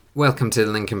Welcome to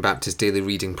the Lincoln Baptist Daily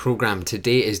Reading Programme.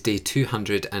 Today is day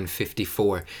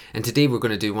 254, and today we're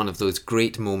going to do one of those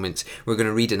great moments. We're going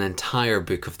to read an entire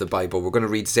book of the Bible. We're going to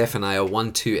read Zephaniah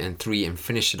 1, 2 and 3 and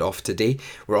finish it off today.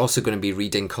 We're also going to be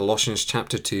reading Colossians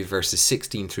chapter 2 verses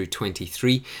 16 through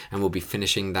 23, and we'll be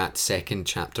finishing that second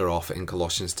chapter off in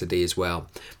Colossians today as well.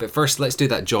 But first, let's do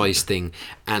that Joyce thing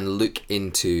and look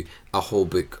into a whole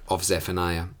book of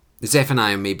Zephaniah.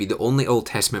 Zephaniah may be the only Old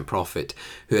Testament prophet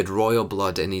who had royal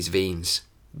blood in his veins,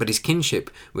 but his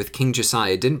kinship with King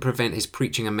Josiah didn't prevent his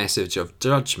preaching a message of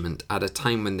judgment at a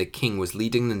time when the king was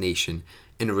leading the nation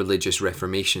in a religious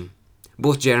reformation.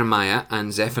 Both Jeremiah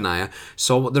and Zephaniah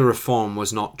saw what the reform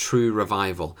was not true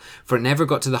revival, for it never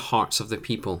got to the hearts of the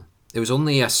people. It was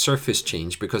only a surface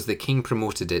change because the king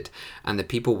promoted it and the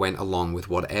people went along with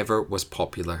whatever was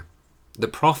popular. The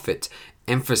prophet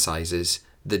emphasizes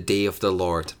the day of the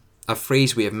Lord, a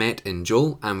phrase we have met in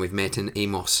Joel and we've met in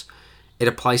Amos. It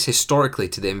applies historically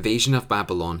to the invasion of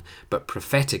Babylon, but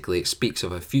prophetically it speaks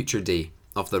of a future day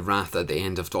of the wrath at the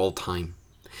end of all time.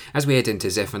 As we head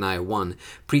into Zephaniah 1,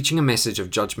 preaching a message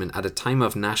of judgment at a time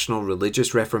of national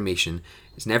religious reformation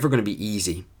is never going to be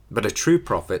easy, but a true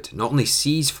prophet not only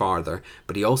sees farther,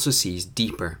 but he also sees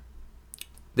deeper.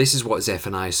 This is what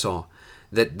Zephaniah saw,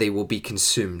 that they will be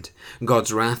consumed.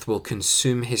 God's wrath will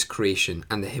consume his creation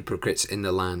and the hypocrites in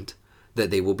the land. That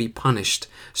they will be punished.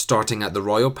 Starting at the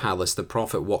royal palace, the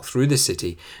prophet walked through the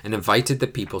city and invited the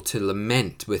people to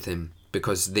lament with him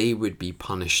because they would be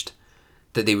punished.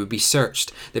 That they would be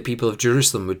searched. The people of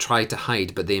Jerusalem would try to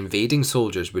hide, but the invading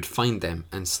soldiers would find them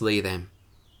and slay them.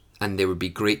 And there would be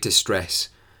great distress.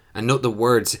 And note the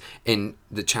words in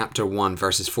the chapter 1,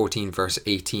 verses 14, verse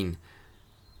 18.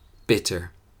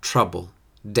 Bitter, trouble,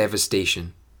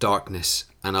 devastation, darkness,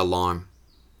 and alarm.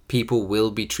 People will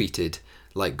be treated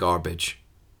like garbage.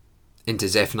 Into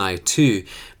Zephaniah 2,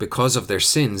 because of their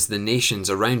sins, the nations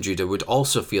around Judah would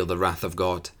also feel the wrath of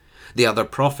God. The other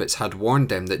prophets had warned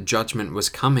them that judgment was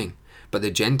coming, but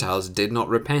the Gentiles did not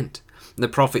repent. The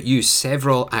prophet used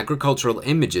several agricultural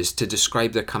images to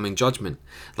describe their coming judgment,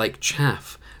 like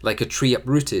chaff, like a tree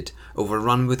uprooted,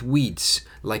 overrun with weeds,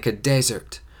 like a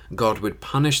desert. God would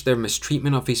punish their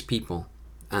mistreatment of his people,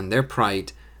 and their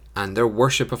pride, and their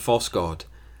worship of false God,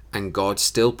 and God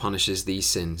still punishes these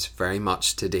sins very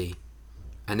much today.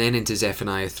 And then into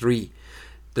Zephaniah 3,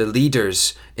 the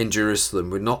leaders in Jerusalem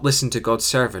would not listen to God's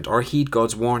servant or heed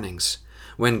God's warnings.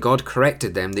 When God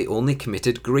corrected them, they only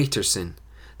committed greater sin.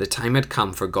 The time had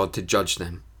come for God to judge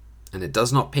them, and it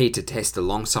does not pay to test the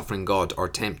long-suffering God or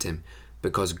tempt him,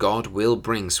 because God will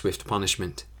bring swift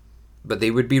punishment. But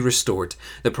they would be restored.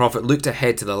 The prophet looked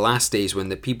ahead to the last days when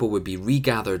the people would be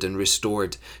regathered and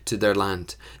restored to their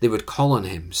land. They would call on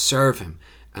him, serve him,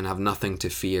 and have nothing to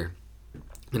fear.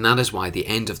 And that is why the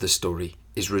end of the story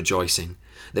is rejoicing.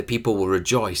 The people will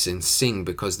rejoice and sing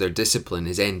because their discipline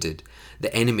is ended.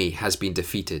 The enemy has been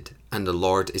defeated, and the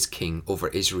Lord is king over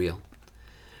Israel.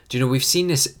 Do you know, we've seen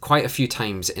this quite a few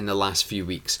times in the last few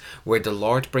weeks, where the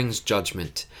Lord brings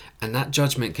judgment, and that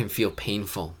judgment can feel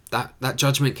painful. That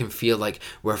judgment can feel like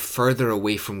we're further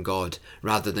away from God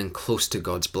rather than close to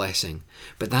God's blessing.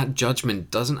 But that judgment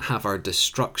doesn't have our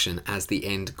destruction as the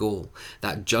end goal.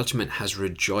 That judgment has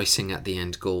rejoicing at the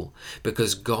end goal,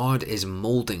 because God is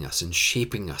molding us and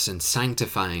shaping us and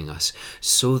sanctifying us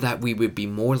so that we would be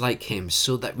more like him,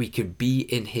 so that we could be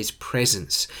in his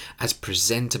presence as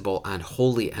presentable and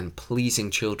holy and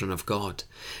pleasing children of God.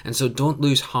 And so don't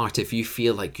lose heart if you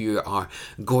feel like you are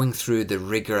going through the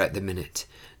rigor at the minute.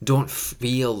 Don't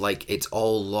feel like it's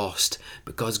all lost,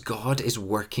 because God is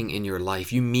working in your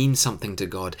life. You mean something to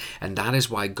God, and that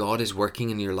is why God is working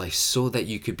in your life, so that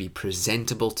you could be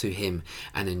presentable to him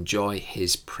and enjoy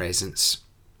his presence.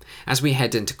 As we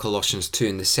head into Colossians 2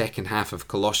 in the second half of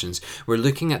Colossians, we're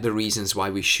looking at the reasons why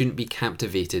we shouldn't be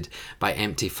captivated by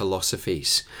empty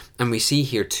philosophies. And we see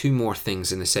here two more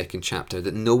things in the second chapter: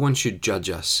 that no one should judge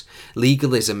us.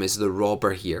 Legalism is the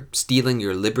robber here, stealing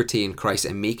your liberty in Christ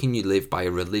and making you live by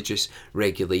a religious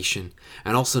regulation.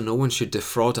 And also, no one should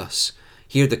defraud us.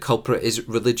 Here the culprit is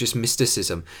religious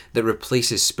mysticism that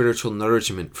replaces spiritual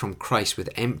nourishment from Christ with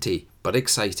empty but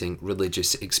exciting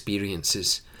religious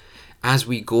experiences. As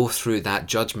we go through that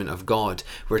judgment of God,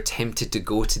 we're tempted to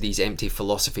go to these empty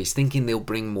philosophies thinking they'll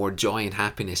bring more joy and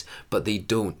happiness, but they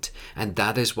don't. And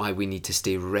that is why we need to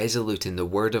stay resolute in the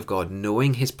Word of God,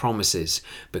 knowing his promises,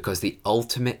 because the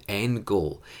ultimate end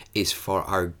goal is for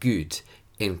our good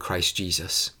in Christ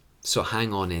Jesus. So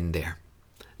hang on in there.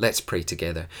 Let's pray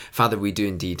together. Father, we do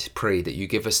indeed pray that you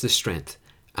give us the strength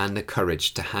and the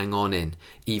courage to hang on in,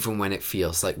 even when it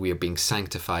feels like we are being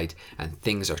sanctified and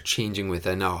things are changing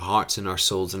within our hearts and our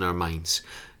souls and our minds.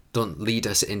 Don't lead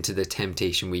us into the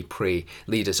temptation, we pray.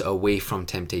 Lead us away from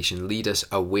temptation. Lead us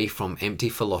away from empty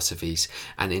philosophies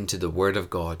and into the Word of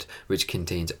God, which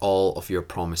contains all of your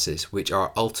promises, which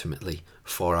are ultimately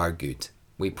for our good.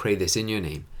 We pray this in your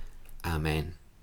name. Amen.